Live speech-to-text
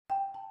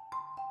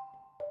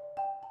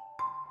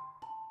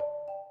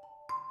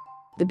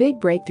The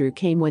big breakthrough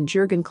came when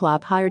Jurgen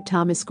Klopp hired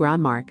Thomas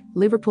Gronmark,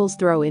 Liverpool's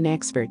throw-in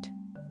expert.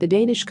 The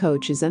Danish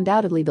coach is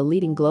undoubtedly the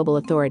leading global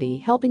authority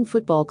helping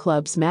football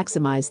clubs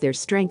maximize their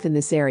strength in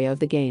this area of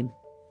the game.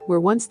 Where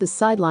once the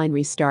sideline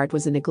restart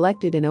was a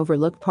neglected and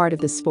overlooked part of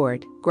the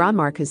sport,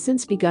 Gronmark has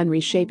since begun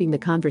reshaping the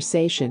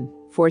conversation,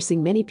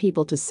 forcing many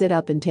people to sit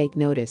up and take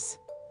notice.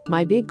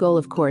 My big goal,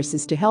 of course,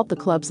 is to help the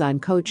clubs I'm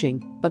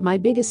coaching, but my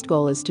biggest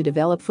goal is to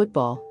develop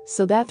football,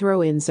 so that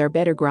throw-ins are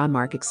better,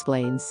 Gronmark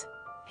explains.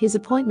 His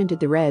appointment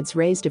at the Reds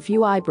raised a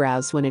few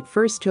eyebrows when it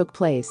first took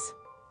place.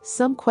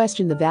 Some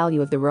questioned the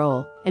value of the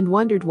role and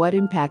wondered what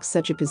impact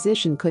such a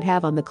position could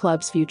have on the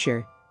club's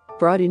future.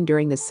 Brought in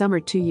during the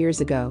summer 2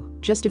 years ago,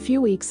 just a few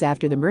weeks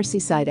after the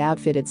Merseyside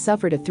outfit had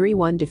suffered a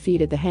 3-1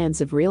 defeat at the hands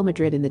of Real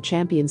Madrid in the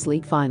Champions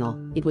League final,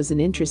 it was an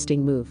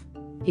interesting move.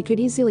 It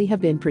could easily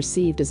have been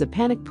perceived as a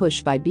panic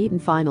push by beaten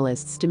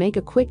finalists to make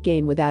a quick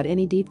gain without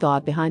any deep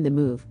thought behind the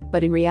move,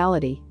 but in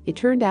reality, it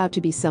turned out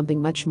to be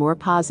something much more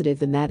positive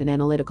than that, an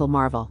analytical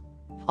marvel.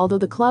 Although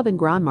the club and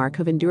Gronmark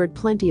have endured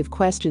plenty of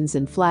questions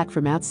and flack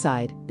from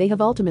outside, they have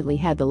ultimately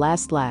had the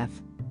last laugh.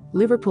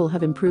 Liverpool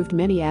have improved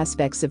many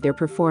aspects of their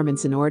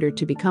performance in order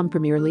to become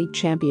Premier League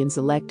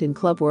champions-elect and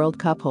Club World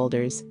Cup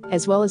holders,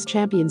 as well as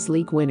Champions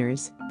League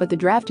winners, but the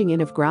drafting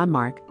in of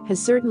Gronmark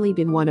has certainly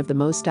been one of the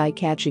most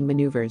eye-catching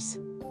maneuvers.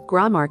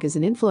 Gronmark is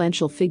an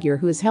influential figure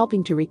who is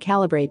helping to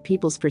recalibrate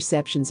people's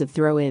perceptions of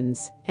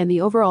throw-ins and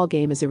the overall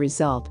game as a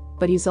result,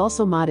 but he's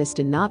also modest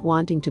in not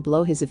wanting to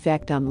blow his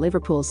effect on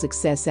Liverpool's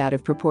success out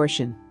of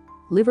proportion.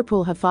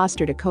 Liverpool have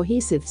fostered a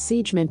cohesive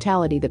siege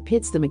mentality that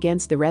pits them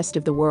against the rest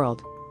of the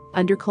world.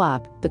 Under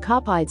Klopp, the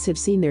Koppites have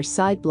seen their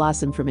side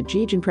blossom from a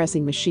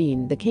gegenpressing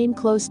machine that came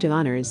close to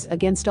honors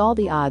against all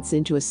the odds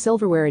into a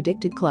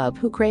silverware-addicted club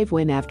who crave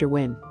win after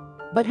win.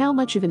 But how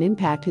much of an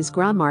impact has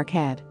Gronmark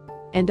had?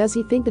 And does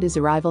he think that his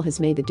arrival has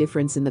made the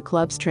difference in the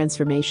club's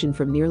transformation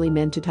from nearly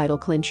men to title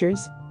clinchers?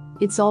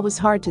 It's always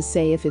hard to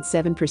say if it's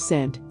 7%,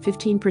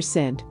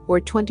 15%, or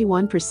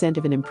 21%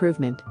 of an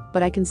improvement,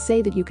 but I can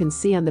say that you can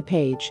see on the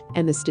page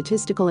and the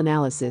statistical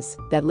analysis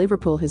that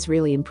Liverpool has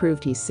really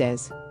improved, he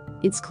says.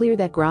 It's clear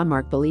that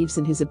Gronmark believes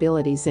in his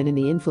abilities and in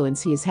the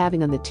influence he is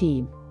having on the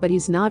team, but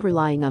he's not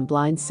relying on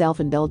blind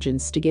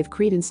self-indulgence to give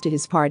credence to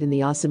his part in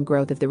the awesome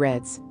growth of the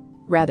Reds.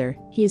 Rather,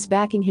 he is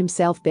backing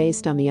himself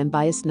based on the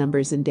unbiased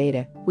numbers and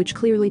data, which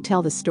clearly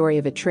tell the story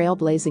of a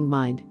trailblazing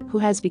mind who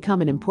has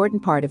become an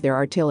important part of their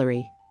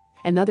artillery.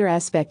 Another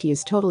aspect he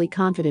is totally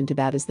confident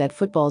about is that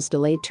football's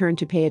delayed turn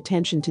to pay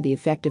attention to the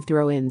effect of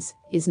throw-ins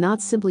is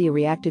not simply a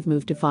reactive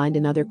move to find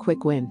another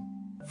quick win.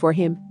 For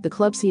him, the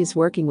clubs he is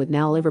working with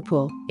now,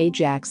 Liverpool,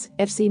 Ajax,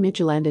 FC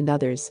Midtjylland and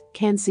others,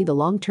 can see the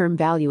long-term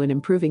value in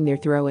improving their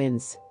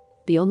throw-ins.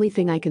 The only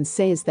thing I can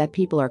say is that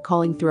people are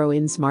calling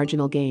throw-ins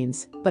marginal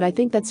gains, but I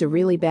think that's a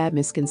really bad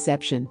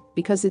misconception,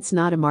 because it's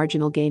not a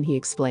marginal gain, he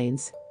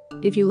explains.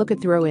 If you look at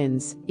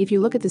throw-ins, if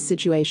you look at the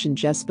situation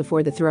just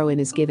before the throw-in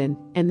is given,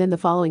 and then the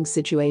following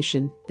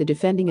situation, the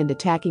defending and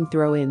attacking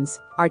throw-ins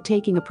are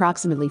taking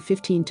approximately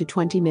 15 to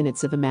 20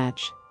 minutes of a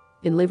match.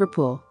 In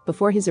Liverpool,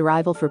 before his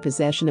arrival for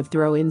possession of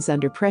throw-ins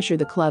under pressure,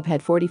 the club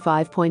had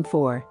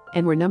 45.4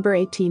 and were number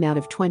 18 out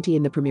of 20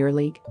 in the Premier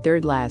League,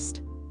 third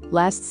last.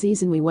 Last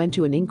season we went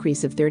to an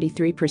increase of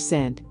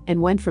 33%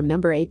 and went from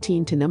number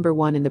 18 to number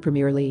 1 in the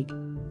Premier League.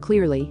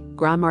 Clearly,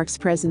 Gronmark's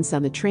presence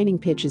on the training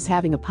pitch is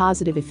having a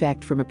positive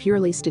effect from a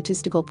purely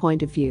statistical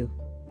point of view.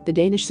 The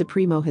Danish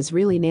Supremo has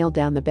really nailed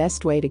down the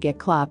best way to get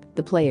Klopp,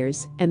 the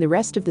players, and the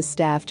rest of the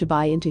staff to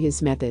buy into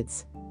his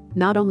methods.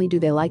 Not only do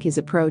they like his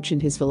approach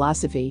and his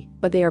philosophy,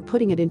 but they are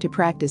putting it into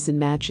practice in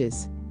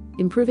matches.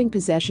 Improving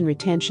possession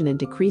retention and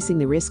decreasing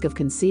the risk of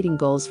conceding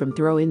goals from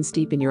throw-ins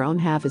deep in your own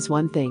half is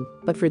one thing,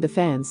 but for the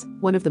fans,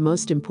 one of the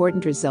most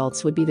important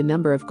results would be the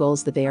number of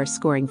goals that they are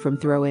scoring from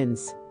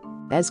throw-ins.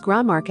 As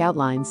Gronmark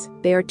outlines,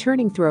 they are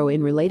turning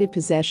throw-in related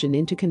possession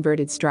into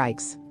converted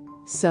strikes.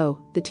 So,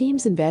 the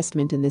team's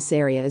investment in this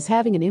area is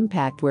having an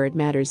impact where it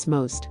matters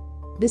most.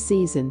 This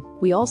season,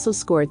 we also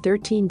scored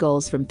 13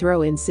 goals from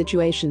throw-in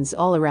situations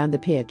all around the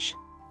pitch.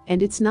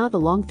 And it's not the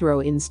long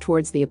throw-ins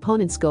towards the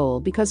opponent's goal,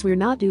 because we're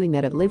not doing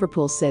that at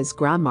Liverpool, says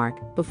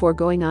Gronmark, before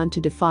going on to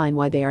define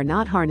why they are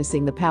not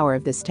harnessing the power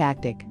of this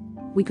tactic.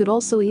 We could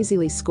also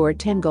easily score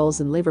 10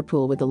 goals in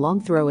Liverpool with the long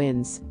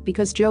throw-ins,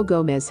 because Joe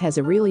Gomez has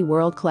a really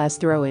world-class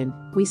throw-in.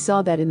 We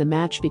saw that in the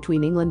match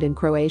between England and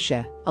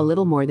Croatia, a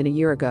little more than a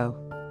year ago.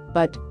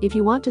 But, if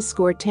you want to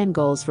score 10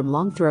 goals from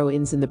long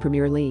throw-ins in the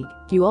Premier League,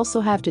 you also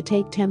have to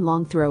take 10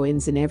 long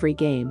throw-ins in every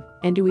game,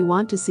 and do we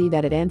want to see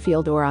that at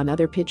Anfield or on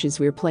other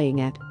pitches we're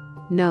playing at?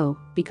 No,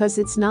 because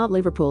it's not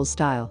Liverpool's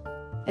style.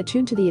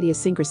 Attuned to the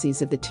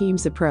idiosyncrasies of the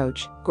team's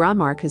approach,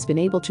 Gronmark has been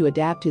able to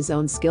adapt his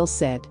own skill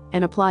set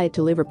and apply it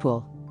to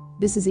Liverpool.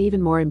 This is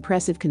even more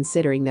impressive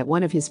considering that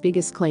one of his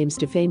biggest claims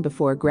to fame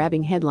before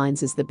grabbing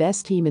headlines as the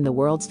best team in the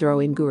world's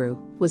throw-in guru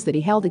was that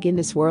he held a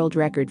Guinness World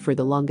Record for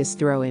the longest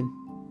throw-in.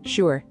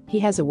 Sure, he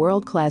has a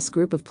world-class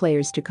group of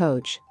players to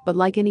coach, but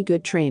like any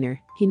good trainer,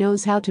 he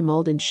knows how to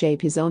mold and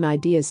shape his own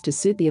ideas to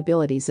suit the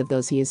abilities of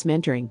those he is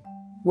mentoring.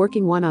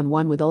 Working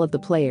one-on-one with all of the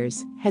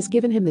players has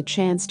given him the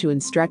chance to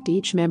instruct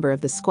each member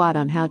of the squad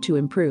on how to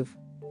improve.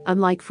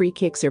 Unlike free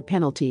kicks or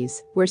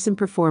penalties, where some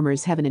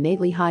performers have an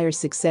innately higher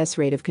success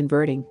rate of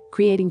converting,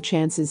 creating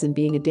chances and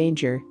being a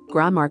danger,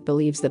 Granmark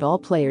believes that all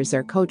players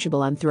are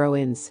coachable on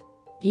throw-ins.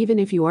 Even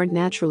if you aren't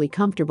naturally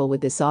comfortable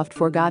with this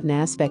oft-forgotten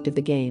aspect of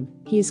the game,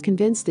 he is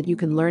convinced that you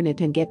can learn it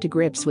and get to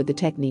grips with the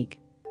technique.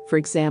 For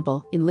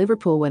example, in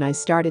Liverpool when I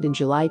started in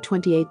July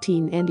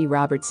 2018, Andy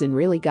Robertson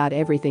really got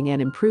everything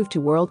and improved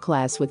to world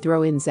class with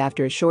throw-ins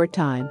after a short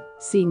time,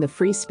 seeing the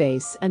free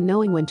space and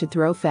knowing when to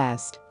throw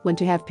fast, when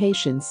to have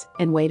patience,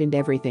 and wait and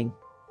everything.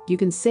 You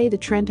can say that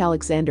Trent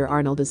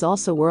Alexander-Arnold is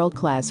also world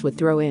class with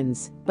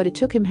throw-ins, but it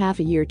took him half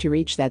a year to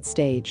reach that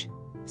stage.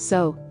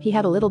 So, he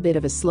had a little bit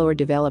of a slower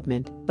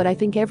development, but I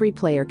think every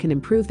player can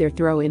improve their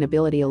throw-in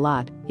ability a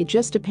lot, it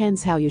just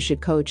depends how you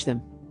should coach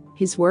them.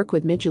 His work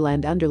with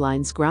Midtjylland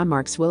underlines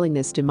Granmark's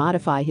willingness to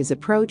modify his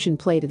approach and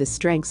play to the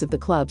strengths of the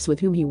clubs with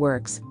whom he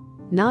works.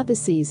 Not this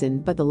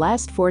season, but the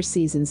last 4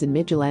 seasons in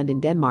Midtjylland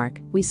in Denmark,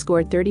 we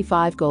scored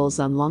 35 goals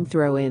on long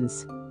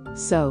throw-ins.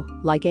 So,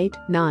 like 8,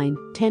 9,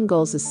 10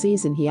 goals a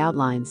season, he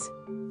outlines.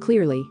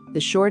 Clearly,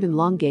 the short and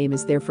long game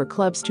is there for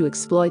clubs to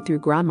exploit through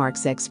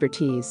Granmark's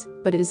expertise,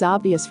 but it is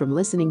obvious from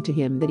listening to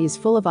him that he is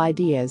full of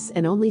ideas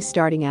and only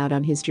starting out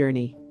on his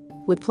journey.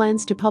 With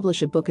plans to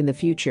publish a book in the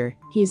future,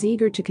 he is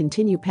eager to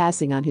continue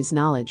passing on his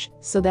knowledge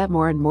so that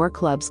more and more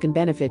clubs can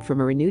benefit from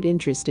a renewed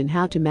interest in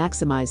how to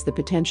maximize the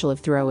potential of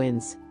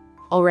throw-ins.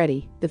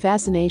 Already, the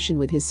fascination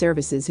with his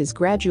services has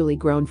gradually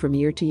grown from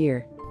year to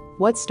year.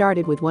 What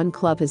started with one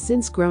club has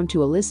since grown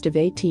to a list of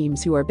 8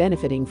 teams who are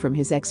benefiting from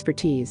his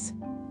expertise.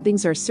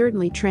 Things are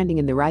certainly trending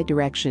in the right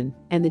direction,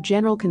 and the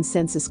general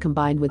consensus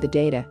combined with the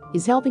data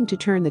is helping to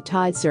turn the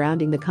tide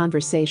surrounding the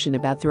conversation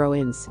about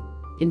throw-ins.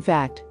 In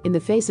fact, in the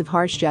face of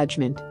harsh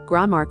judgment,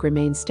 Granmark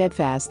remains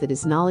steadfast that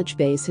his knowledge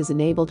base has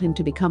enabled him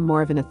to become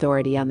more of an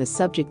authority on the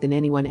subject than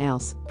anyone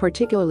else,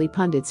 particularly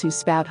pundits who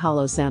spout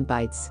hollow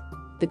soundbites.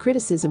 The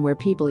criticism where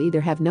people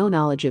either have no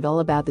knowledge at all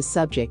about the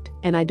subject,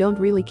 and I don't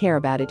really care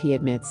about it, he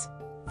admits.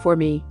 For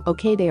me,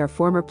 okay, they are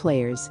former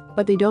players,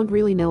 but they don't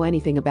really know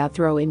anything about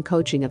throw-in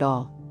coaching at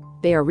all.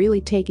 They are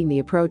really taking the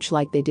approach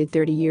like they did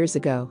 30 years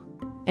ago.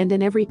 And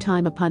then every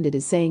time a pundit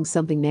is saying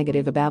something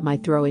negative about my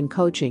throw-in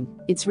coaching,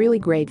 it's really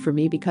great for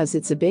me because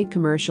it's a big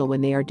commercial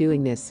when they are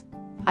doing this.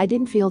 I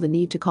didn't feel the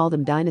need to call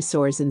them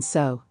dinosaurs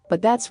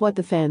but that's what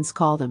the fans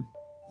call them.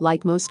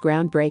 Like most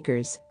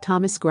groundbreakers,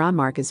 Thomas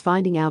Granmark is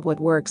finding out what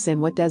works and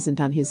what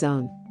doesn't on his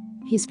own.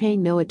 He's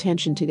paying no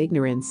attention to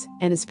ignorance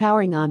and is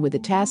powering on with the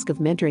task of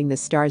mentoring the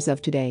stars of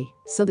today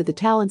so that the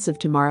talents of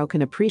tomorrow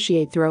can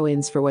appreciate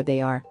throw-ins for what they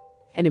are.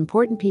 An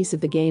important piece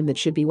of the game that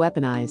should be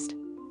weaponized.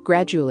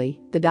 Gradually,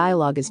 the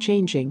dialogue is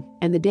changing,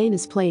 and the Dane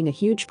is playing a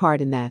huge part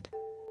in that.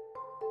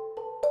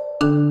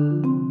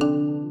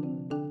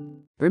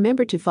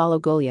 Remember to follow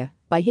Golia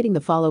by hitting the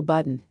follow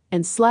button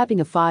and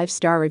slapping a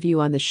 5-star review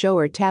on the show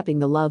or tapping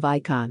the love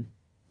icon.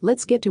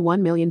 Let's get to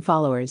 1 million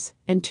followers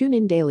and tune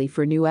in daily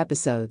for new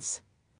episodes.